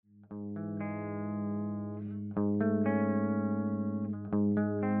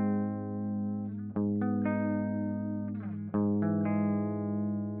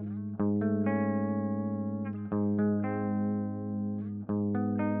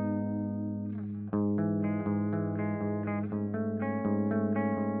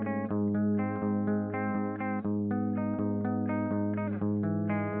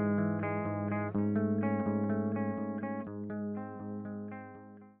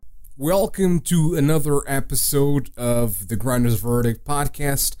Welcome to another episode of the Grinder's Verdict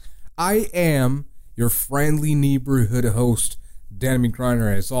podcast. I am your friendly neighborhood host, Danny Grinder,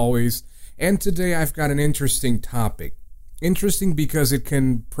 as always, and today I've got an interesting topic. Interesting because it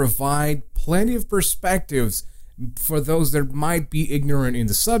can provide plenty of perspectives for those that might be ignorant in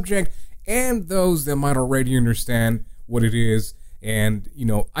the subject and those that might already understand what it is. And,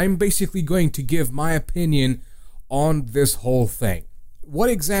 I'm basically going to give my opinion on this whole thing. What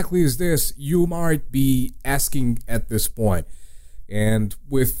exactly is this, you might be asking at this point, and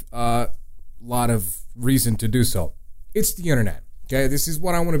with a lot of reason to do so. It's the internet, okay? This is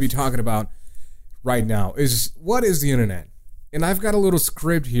what I want to be talking about right now, is what is the internet? And I've got a little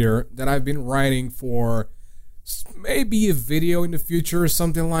script here that I've been writing for maybe a video in the future or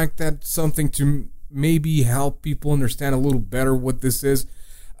something like that, something to maybe help people understand a little better what this is.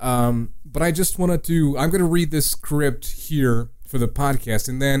 But I just wanted to, I'm going to read this script here for the podcast,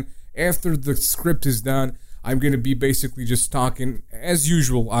 and then after the script is done, I'm going to be basically just talking as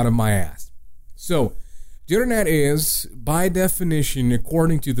usual out of my ass. So, the internet is, by definition,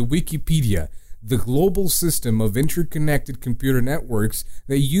 according to the Wikipedia, the global system of interconnected computer networks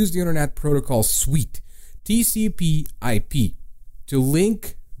that use the Internet Protocol Suite, TCP/IP, to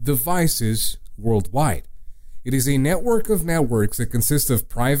link devices worldwide. It is a network of networks that consists of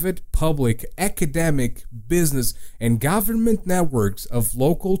private, public, academic, business, and government networks of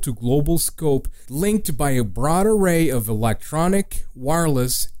local to global scope linked by a broad array of electronic,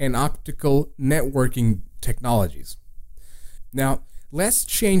 wireless, and optical networking technologies. Now, let's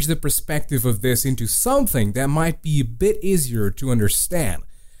change the perspective of this into something that might be a bit easier to understand.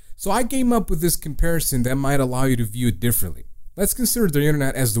 So I came up with this comparison that might allow you to view it differently. Let's consider the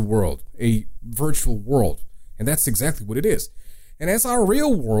internet as the world, a virtual world. And that's exactly what it is. And as our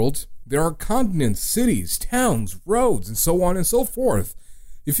real world, there are continents, cities, towns, roads, and so on and so forth.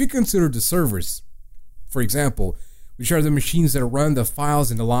 If you consider the servers, for example, which are the machines that run the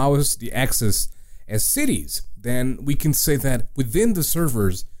files and allow us the access as cities, then we can say that within the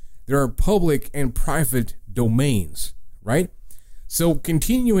servers, there are public and private domains, right? So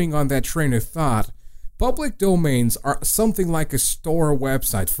continuing on that train of thought, public domains are something like a store or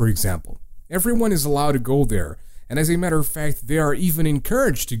website, for example. Everyone is allowed to go there, and as a matter of fact, they are even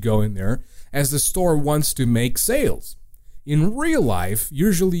encouraged to go in there as the store wants to make sales. In real life,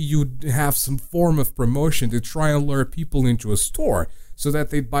 usually you'd have some form of promotion to try and lure people into a store so that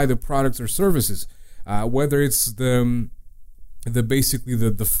they buy the products or services. Whether it's the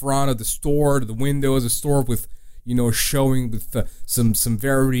front of the store, the window of the store with, showing with some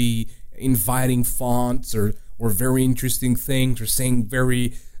very inviting fonts or very interesting things, or saying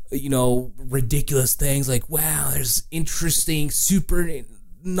very ridiculous things like, wow, there's interesting, super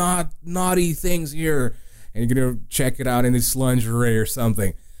not naughty things here, and you're gonna check it out in this lingerie or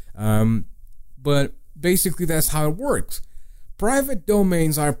something. But basically that's how it works. Private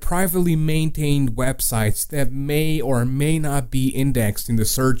domains are privately maintained websites that may or may not be indexed in the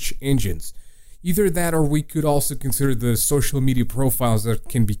search engines. Either that, or we could also consider the social media profiles that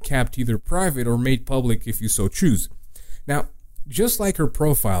can be kept either private or made public if you so choose. Now, just like her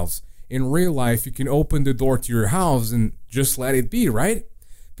profiles, in real life, you can open the door to your house and just let it be, right?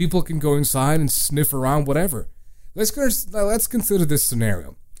 People can go inside and sniff around, whatever. Let's consider this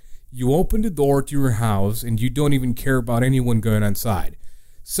scenario. You open the door to your house and you don't even care about anyone going inside.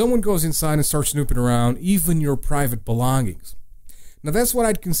 Someone goes inside and starts snooping around, even your private belongings. Now that's what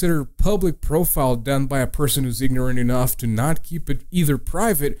I'd consider public profile done by a person who's ignorant enough to not keep it either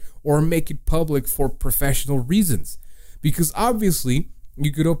private or make it public for professional reasons. Because obviously,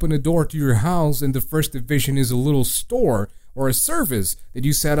 you could open a door to your house and the first division is a little store or a service that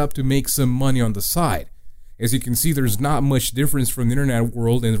you set up to make some money on the side. As you can see, there's not much difference from the internet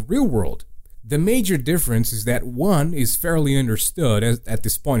world and the real world. The major difference is that one is fairly understood at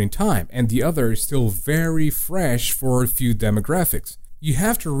this point in time, and the other is still very fresh for a few demographics. You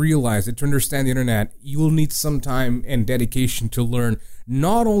have to realize that to understand the internet, you will need some time and dedication to learn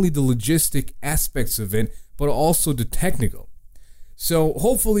not only the logistic aspects of it, but also the technical. So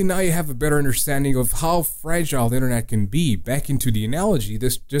hopefully now you have a better understanding of how fragile the internet can be. Back into the analogy,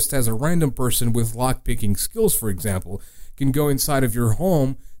 this just as a random person with lockpicking skills, for example, can go inside of your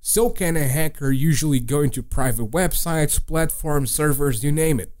home, so can a hacker usually go into private websites, platforms, servers, you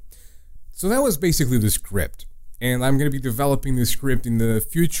name it. So that was basically the script. And I'm going to be developing this script in the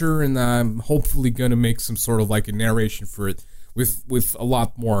future, and I'm hopefully going to make some sort of like a narration for it with a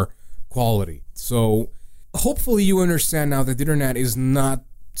lot more quality. So hopefully you understand now that the internet is not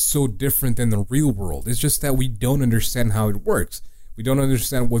so different than the real world. It's just that we don't understand how it works. We don't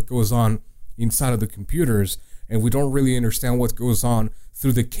understand what goes on inside of the computers and we don't really understand what goes on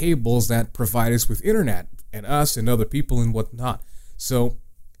through the cables that provide us with internet, and us and other people and whatnot. So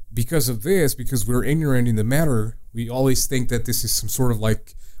because of this, because we're ignorant in the matter, we always think that this is some sort of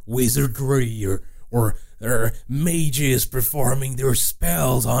like wizardry or mages performing their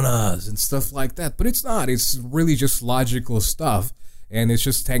spells on us and stuff like that. But it's not. It's really just logical stuff, and it's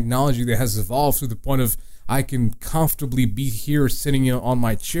just technology that has evolved to the point of I can comfortably be here sitting on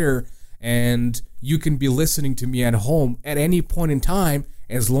my chair, and you can be listening to me at home at any point in time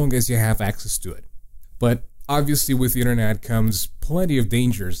as long as you have access to it. But obviously with the internet comes plenty of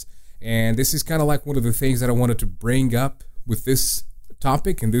dangers, and this is kind of like one of the things that I wanted to bring up with this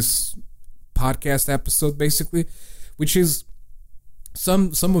topic and this podcast episode, basically, which is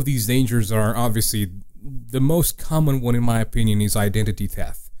some of these dangers are obviously the most common one, in my opinion, is identity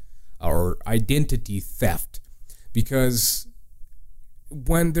theft, because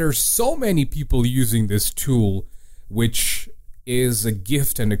when there's so many people using this tool, which is a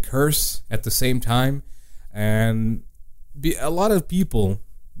gift and a curse at the same time, and a lot of people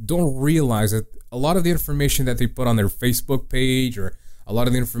don't realize that a lot of the information that they put on their Facebook page, or a lot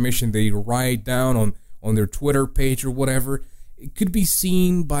of the information they write down on their Twitter page or whatever, it could be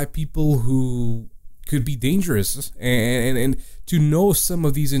seen by people who could be dangerous, and to know some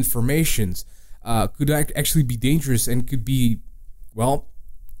of these informations could actually be dangerous and could be, well,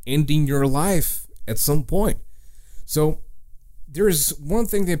 ending your life at some point. So there's one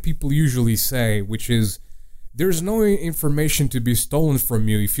thing that people usually say, which is there's no information to be stolen from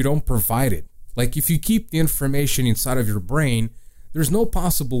you if you don't provide it. Like, if you keep the information inside of your brain, there's no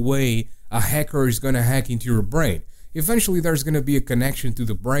possible way a hacker is going to hack into your brain. Eventually there's going to be a connection to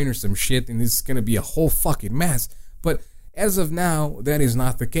the brain or some shit, and it's going to be a whole fucking mess. But as of now, that is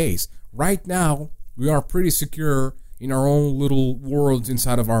not the case. Right now, we are pretty secure in our own little worlds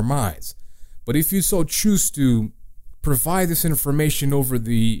inside of our minds. But if you so choose to provide this information over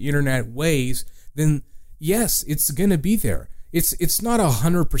the internet ways, then yes, it's going to be there. It's not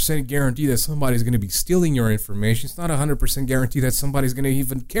 100% guarantee that somebody's going to be stealing your information. It's not 100% guarantee that somebody's going to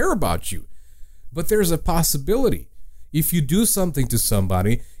even care about you. But there's a possibility. If you do something to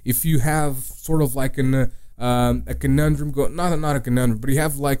somebody, if you have sort of like a conundrum, not a conundrum, but you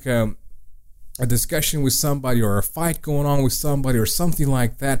have like a discussion with somebody, or a fight going on with somebody or something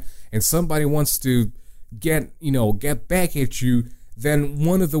like that, and somebody wants to get back at you, then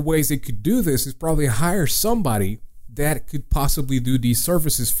one of the ways they could do this is probably hire somebody that could possibly do these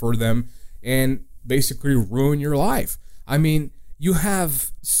services for them and basically ruin your life. I mean, you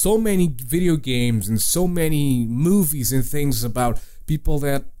have so many video games and so many movies and things about people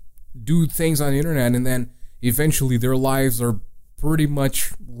that do things on the internet, and then eventually their lives are pretty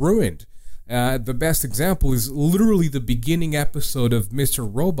much ruined. The best example is literally the beginning episode of Mr.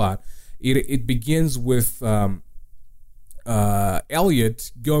 Robot. It begins with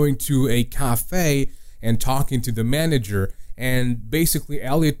Elliot going to a cafe and talking to the manager, and basically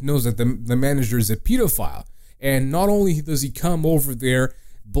Elliot knows that the manager is a pedophile, and not only does he come over there,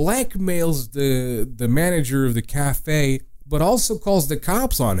 blackmails the manager of the cafe, but also calls the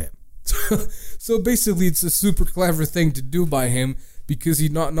cops on him. So basically it's a super clever thing to do by him, because he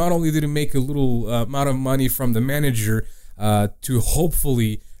not only did he make a little amount of money from the manager to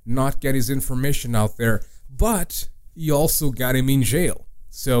hopefully not get his information out there, but he also got him in jail.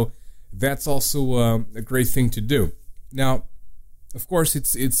 So that's also a great thing to do. Now, of course,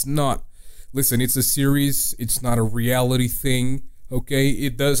 it's not. Listen, it's a series. It's not a reality thing. Okay,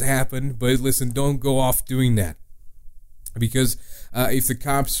 it does happen, but listen, don't go off doing that, because if the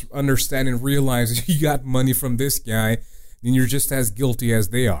cops understand and realize you got money from this guy, then you're just as guilty as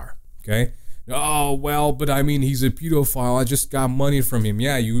they are. Okay. Oh well, but I mean, he's a pedophile. I just got money from him.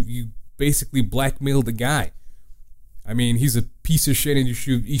 Yeah, you basically blackmailed the guy. I mean, he's a piece of shit, and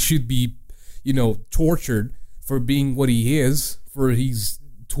he should be, tortured for being what he is, for his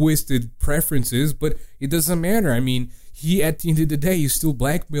twisted preferences. But it doesn't matter. I mean, he, at the end of the day, you still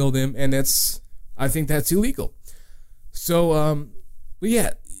blackmailed him, and I think that's illegal. So, but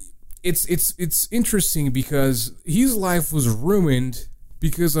yeah, it's interesting, because his life was ruined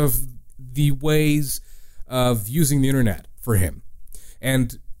because of the ways of using the internet for him.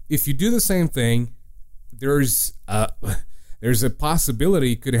 And if you do the same thing, there's a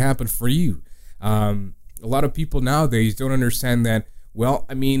possibility it could happen for you. A lot of people nowadays don't understand that. Well,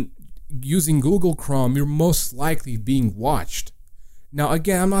 I mean, using Google Chrome, you're most likely being watched. Now,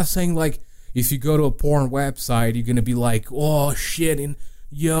 again, I'm not saying like if you go to a porn website, you're gonna be like, oh shit, and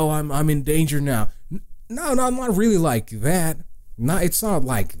yo, I'm in danger now. No, not really like that. No, it's not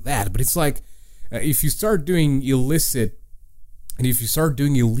like that. But it's like if you start doing illicit And if you start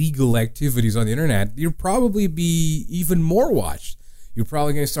doing illegal activities on the internet, you'll probably be even more watched. You're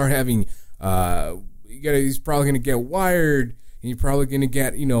probably going to start having, he's probably going to get wired, and you're probably going to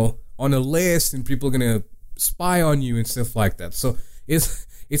get, on a list, and people are going to spy on you and stuff like that. So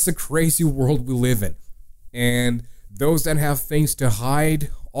it's a crazy world we live in. And those that have things to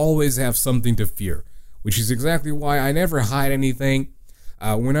hide always have something to fear, which is exactly why I never hide anything.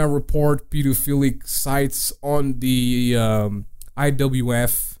 When I report pedophilic sites on the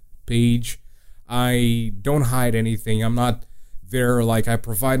IWF page, I don't hide anything. I'm not there, like, I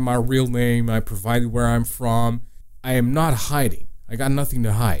provide my real name, I provide where I'm from. I am not hiding. I got nothing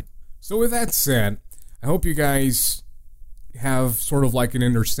to hide. So with that said, I hope you guys have sort of like an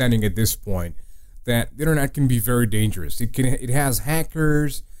understanding at this point that the internet can be very dangerous. It has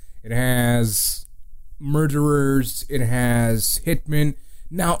hackers, it has murderers, it has hitmen.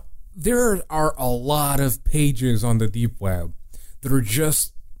 Now, there are a lot of pages on the deep web that are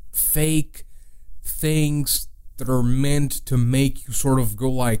just fake things that are meant to make you sort of go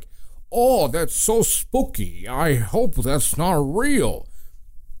like, oh, that's so spooky, I hope that's not real.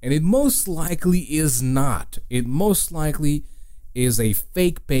 And it most likely is not. It most likely is a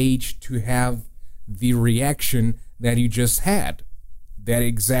fake page to have the reaction that you just had. That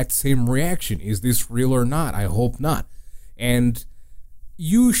exact same reaction. Is this real or not? I hope not. And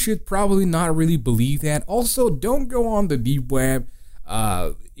you should probably not really believe that. Also, don't go on the deep web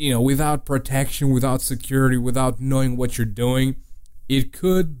without protection, without security, without knowing what you're doing. It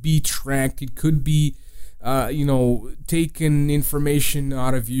could be tracked. It could be, taken information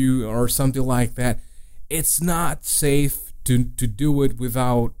out of you or something like that. It's not safe to do it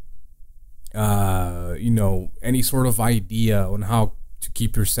without, any sort of idea on how to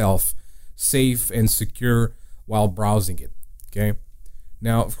keep yourself safe and secure while browsing it. Okay.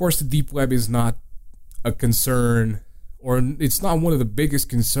 Now, of course, the deep web is not a concern, or it's not one of the biggest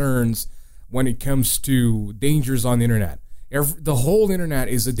concerns when it comes to dangers on the internet. The whole internet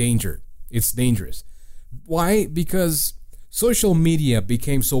is a danger. It's dangerous. Why? Because social media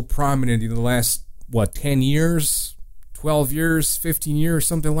became so prominent in the last, 10 years, 12 years, 15 years,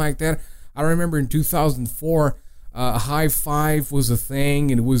 something like that. I remember in 2004, High Five was a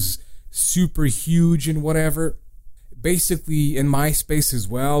thing, and it was super huge and whatever. Basically, in MySpace as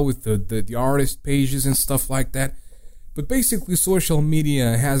well, with the artist pages and stuff like that. But basically, social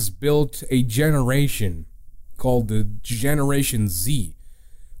media has built a generation called the Generation Z,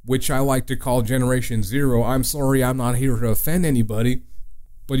 which I like to call Generation Zero. I'm sorry, I'm not here to offend anybody,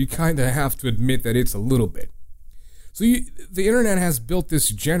 but you kind of have to admit that it's a little bit. So the internet has built this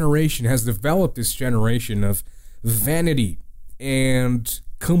generation, has developed this generation of vanity and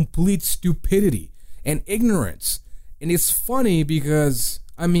complete stupidity and ignorance. And it's funny because,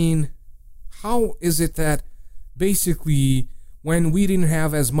 how is it that basically when we didn't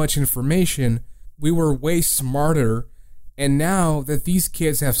have as much information, we were way smarter, and now that these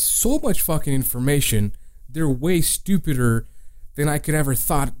kids have so much fucking information, they're way stupider than I could ever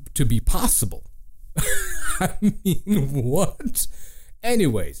thought to be possible. What?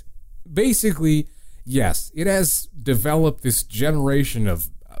 Anyways, basically, yes, it has developed this generation of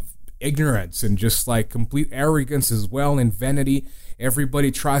ignorance and just like complete arrogance as well, and vanity. Everybody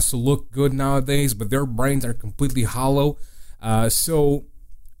tries to look good nowadays, but their brains are completely hollow. So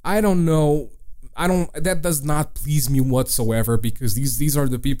I don't know. That does not please me whatsoever, because these are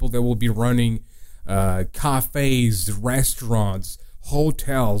the people that will be running cafes, restaurants,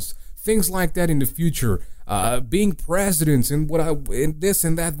 hotels, things like that in the future. Being presidents and this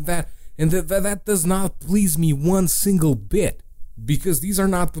and that, and that does not please me one single bit, because these are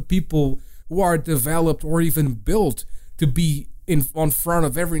not the people who are developed or even built to be on front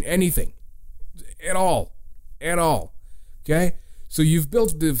of anything at all. Okay, so you've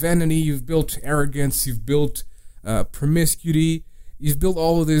built the vanity, you've built arrogance, you've built promiscuity, you've built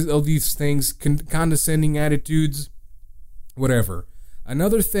all these things, condescending attitudes, whatever.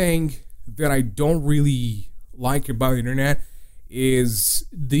 Another thing that I don't really like about the internet is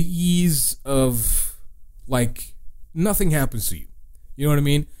the ease of, like, nothing happens to you. You know what I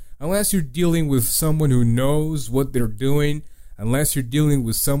mean? Unless you're dealing with someone who knows what they're doing, unless you're dealing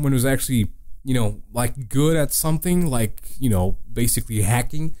with someone who's actually, like good at something, like, basically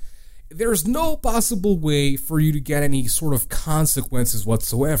hacking, there's no possible way for you to get any sort of consequences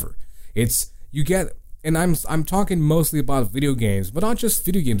whatsoever. And I'm talking mostly about video games, but not just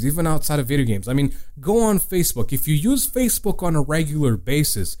video games, even outside of video games. Go on Facebook. If you use Facebook on a regular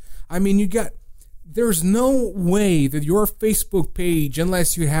basis, there's no way that your Facebook page,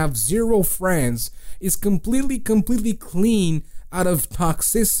 unless you have 0 friends, is completely clean out of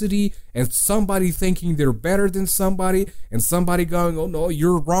toxicity and somebody thinking they're better than somebody and somebody going, oh no,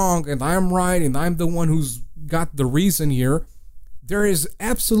 you're wrong and I'm right and I'm the one who's got the reason here. There is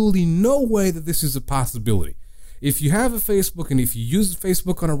absolutely no way that this is a possibility. If you have a Facebook and if you use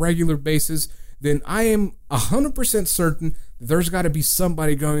Facebook on a regular basis, then I am 100% certain that there's got to be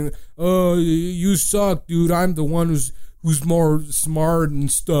somebody going, oh, you suck, dude. I'm the one who's more smart and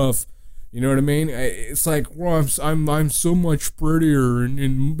stuff. You know what I mean? It's like, well, I'm so much prettier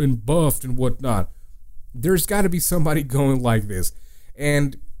and buffed and whatnot. There's got to be somebody going like this.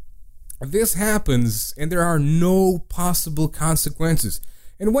 And this happens, and there are no possible consequences.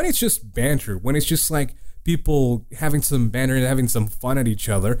 And when it's just banter, when it's just like people having some banter and having some fun at each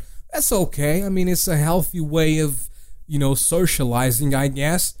other, that's okay. I mean, it's a healthy way of, socializing, I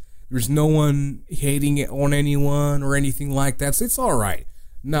guess. There's no one hating it on anyone or anything like that, so it's all right.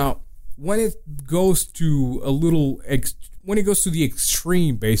 Now, when it goes to when it goes to the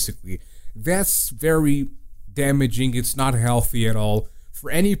extreme, basically, that's very damaging. It's not healthy at all for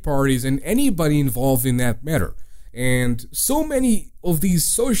any parties and anybody involved in that matter. And so many of these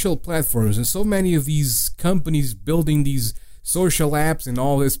social platforms and so many of these companies building these social apps and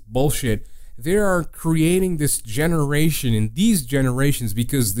all this bullshit, they are creating this generation and these generations,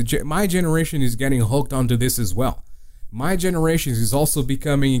 because my generation is getting hooked onto this as well. My generation is also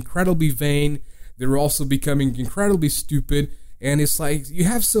becoming incredibly vain. They're also becoming incredibly stupid. And it's like, you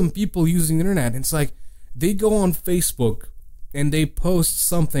have some people using the internet, and it's like, they go on Facebook and they post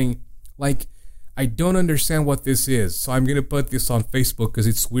something like, I don't understand what this is, so I'm going to put this on Facebook because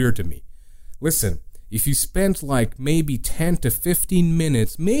it's weird to me. Listen, if you spent like maybe 10 to 15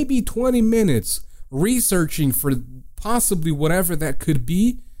 minutes, maybe 20 minutes researching for possibly whatever that could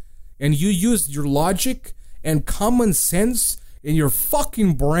be, and you used your logic and common sense in your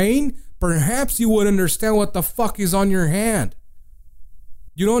fucking brain, perhaps you would understand what the fuck is on your hand.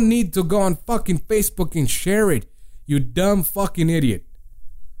 You don't need to go on fucking Facebook and share it, you dumb fucking idiot.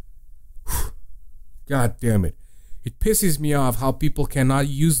 God damn it. It pisses me off how people cannot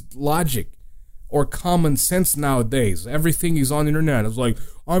use logic or common sense nowadays. Everything is on the internet. It's like,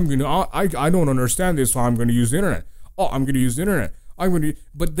 I don't understand this, so I'm going to use the internet. Oh, I'm going to use the internet.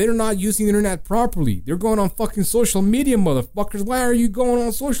 But they're not using the internet properly. They're going on fucking social media, motherfuckers. Why are you going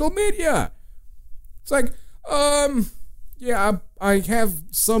on social media? It's like, yeah, I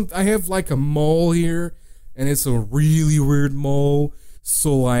have like a mole here, and it's a really weird mole.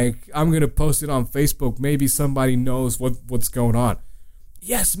 So like, I'm gonna post it on Facebook. Maybe somebody knows what's going on.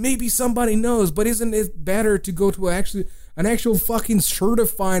 Yes, maybe somebody knows, but isn't it better to go to an actual fucking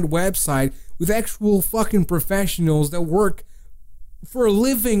certified website with actual fucking professionals that work for a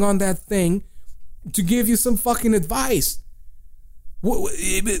living on that thing to give you some fucking advice? What?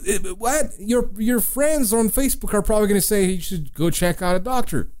 Your friends on Facebook are probably gonna say you should go check out a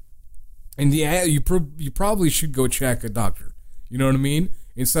doctor, and yeah, you probably should go check a doctor. You know what I mean?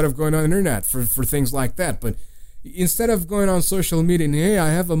 Instead of going on the internet for things like that. But instead of going on social media and, hey, I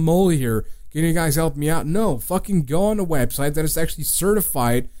have a mole here, can you guys help me out? No, fucking go on a website that is actually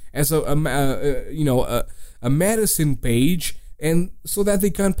certified as a medicine page, and so that they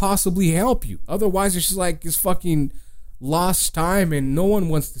can possibly help you. Otherwise, it's just like it's fucking lost time, and no one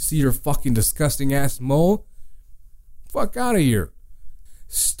wants to see your fucking disgusting ass mole. Fuck out of here.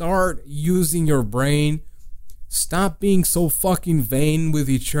 Start using your brain. Stop being so fucking vain with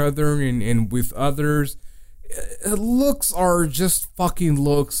each other and with others. Looks are just fucking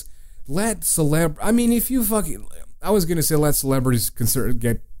looks. I was gonna say let celebrities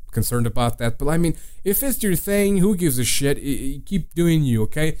get concerned about that, but I mean, if it's your thing, who gives a shit? Keep doing you,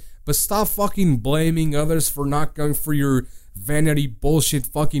 okay? But stop fucking blaming others for not going for your vanity bullshit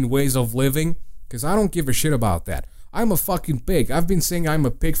fucking ways of living, because I don't give a shit about that. I'm a fucking pig. I've been saying I'm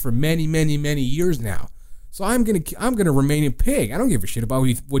a pig for many, many, many years now. So I'm gonna remain a pig. I don't give a shit about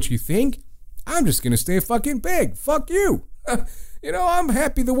what you think. I'm just gonna stay a fucking pig. Fuck you. I'm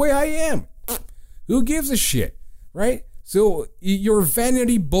happy the way I am. Who gives a shit, right? So your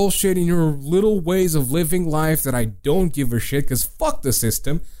vanity bullshit and your little ways of living life that I don't give a shit, because fuck the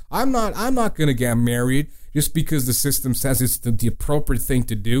system. I'm not gonna get married just because the system says it's the appropriate thing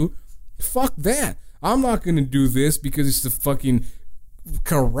to do. Fuck that. I'm not gonna do this because it's the fucking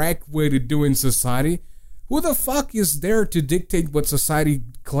correct way to do in society. Who the fuck is there to dictate what society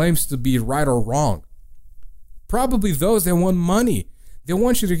claims to be right or wrong? Probably those that want money. They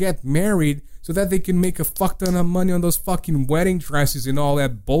want you to get married so that they can make a fuck ton of money on those fucking wedding dresses and all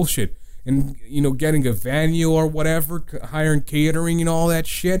that bullshit. And, getting a venue or whatever, hiring catering and all that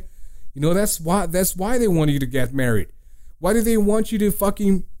shit. That's why they want you to get married. Why do they want you to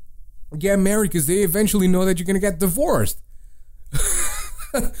fucking get married? Because they eventually know that you're going to get divorced.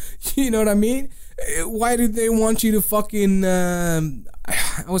 You know what I mean? Why did they want you to fucking...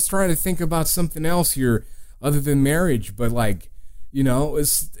 I was trying to think about something else here other than marriage, but like, you know,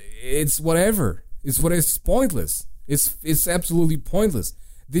 it's whatever. It's pointless. It's absolutely pointless.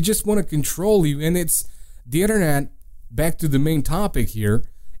 They just want to control you, and it's the internet. Back to the main topic here,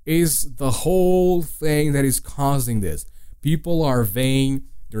 is the whole thing that is causing this. People are vain.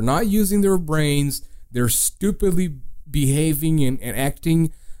 They're not using their brains. They're stupidly behaving and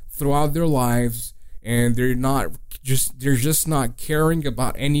acting throughout their lives, and they're just not caring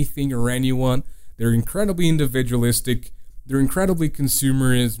about anything or anyone. They're incredibly individualistic. They're incredibly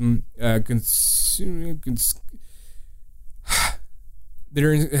consumerism.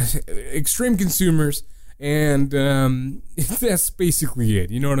 They're extreme consumers, and that's basically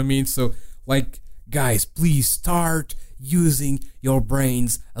it. You know what I mean? So, like, guys, please start using your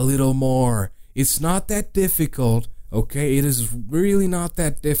brains a little more. It's not that difficult, okay? It is really not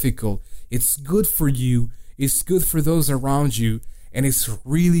that difficult. It's good for you. It's good for those around you, and it's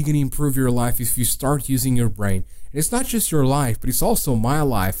really going to improve your life if you start using your brain. And it's not just your life, but it's also my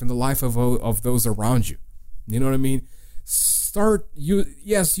life and the life of those around you. You know what I mean?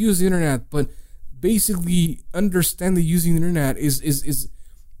 Use the internet, but basically understand that using the internet is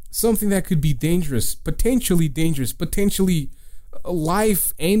something that could be dangerous, potentially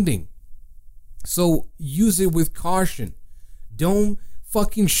life-ending. So use it with caution. Don't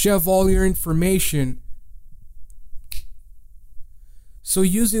fucking shove all your information. So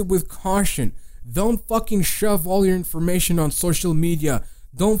use it with caution. Don't fucking shove all your information on social media.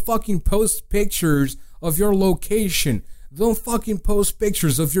 Don't fucking post pictures of your location. Don't fucking post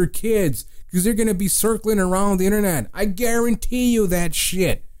pictures of your kids, because they're gonna be circling around the internet. I guarantee you that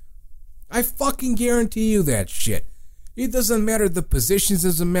shit. I fucking guarantee you that shit. It doesn't matter the positions,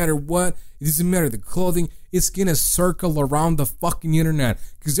 doesn't matter what, it doesn't matter the clothing, it's gonna circle around the fucking internet,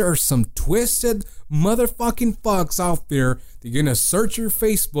 because there are some twisted motherfucking fucks out there. They're gonna search your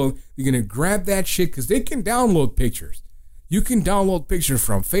Facebook, they're gonna grab that shit, because they can download pictures. You can download pictures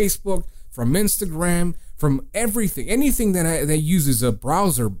from Facebook, from Instagram, from everything. Anything that uses a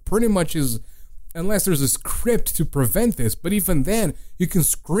browser pretty much is, unless there's a script to prevent this, but even then, you can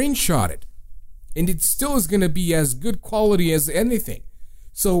screenshot it. And it still is going to be as good quality as anything.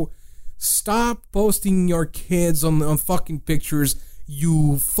 So, stop posting your kids on fucking pictures,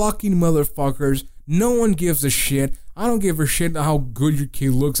 you fucking motherfuckers. No one gives a shit. I don't give a shit how good your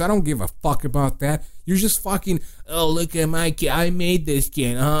kid looks. I don't give a fuck about that. You're just fucking, oh, look at my kid. I made this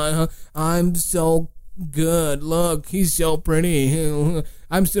kid. I'm so good. Look, he's so pretty.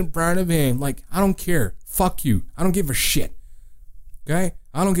 I'm so proud of him. Like, I don't care. Fuck you. I don't give a shit. Okay?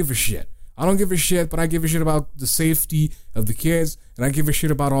 I don't give a shit. I don't give a shit, but I give a shit about the safety of the kids, and I give a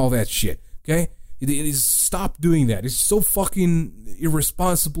shit about all that shit. Okay? Stop doing that. It's so fucking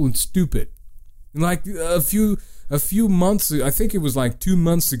irresponsible and stupid. And like a few months, I think it was like 2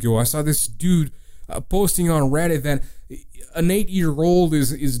 months ago, I saw this dude posting on Reddit that an 8-year-old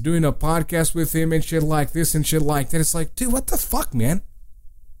is doing a podcast with him and shit like this and shit like that. It's like, dude, what the fuck, man?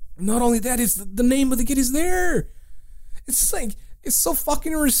 Not only that, is the name of the kid is there. It's like, it's so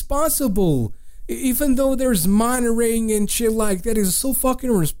fucking irresponsible. Even though there's monitoring and shit like that, it's so fucking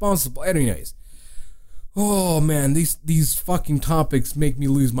irresponsible. Anyways, oh man, these fucking topics make me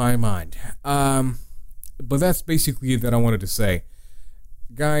lose my mind. But that's basically it that I wanted to say.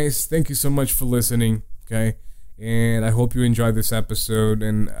 Guys, thank you so much for listening, okay? And I hope you enjoyed this episode,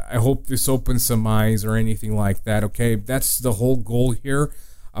 and I hope this opens some eyes or anything like that, okay? That's the whole goal here.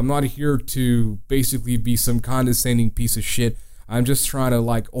 I'm not here to basically be some condescending piece of shit. I'm just trying to,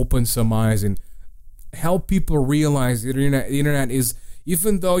 like, open some eyes and help people realize the internet is,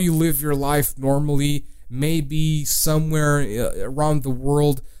 even though you live your life normally, maybe somewhere around the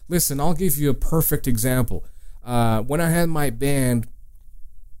world. Listen, I'll give you a perfect example. When I had my band,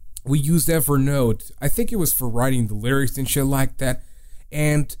 we used Evernote. I think it was for writing the lyrics and shit like that.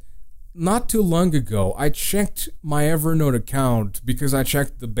 And not too long ago, I checked my Evernote account because I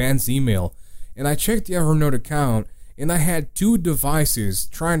checked the band's email. And I checked the Evernote account, and I had 2 devices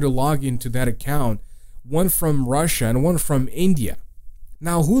trying to log into that account. One from Russia and one from India.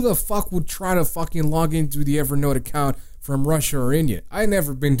 Now, who the fuck would try to fucking log into the Evernote account from Russia or India? I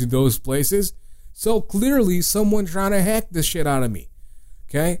never been to those places. So clearly, someone trying to hack the shit out of me.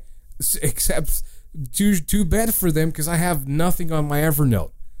 Okay? Except, too bad for them, because I have nothing on my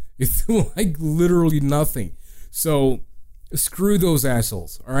Evernote. It's like literally nothing. So, screw those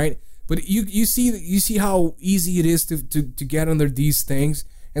assholes, alright? But you see how easy it is to get under these things?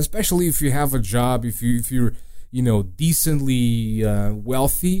 Especially if you have a job, if you're decently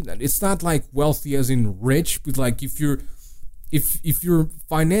wealthy. It's not like wealthy as in rich, but like if you're if you're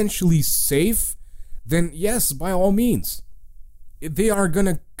financially safe, then yes, by all means, they are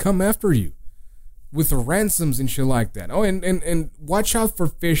gonna come after you with ransoms and shit like that. Oh, and watch out for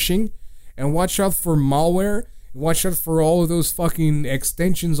phishing, and watch out for malware, and watch out for all of those fucking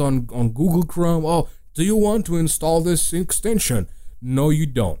extensions on Google Chrome. Oh, do you want to install this extension? No, you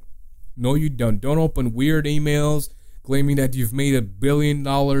don't. No, you don't. Don't open weird emails claiming that you've made $1 billion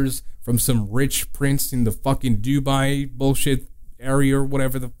from some rich prince in the fucking Dubai bullshit area or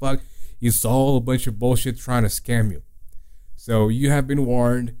whatever the fuck. It's all a bunch of bullshit trying to scam you. So you have been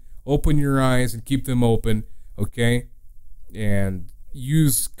warned. Open your eyes and keep them open, okay? And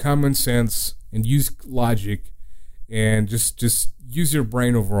use common sense and use logic and just use your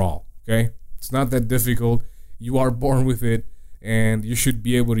brain overall, okay? It's not that difficult. You are born with it and you should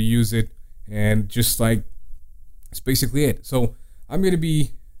be able to use it, and just like, it's basically it. So I'm going to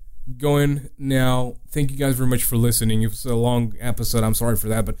be going now. Thank you guys very much for listening. If it's a long episode, I'm sorry for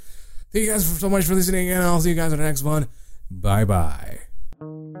that, but thank you guys so much for listening, and I'll see you guys in the next one. Bye-bye.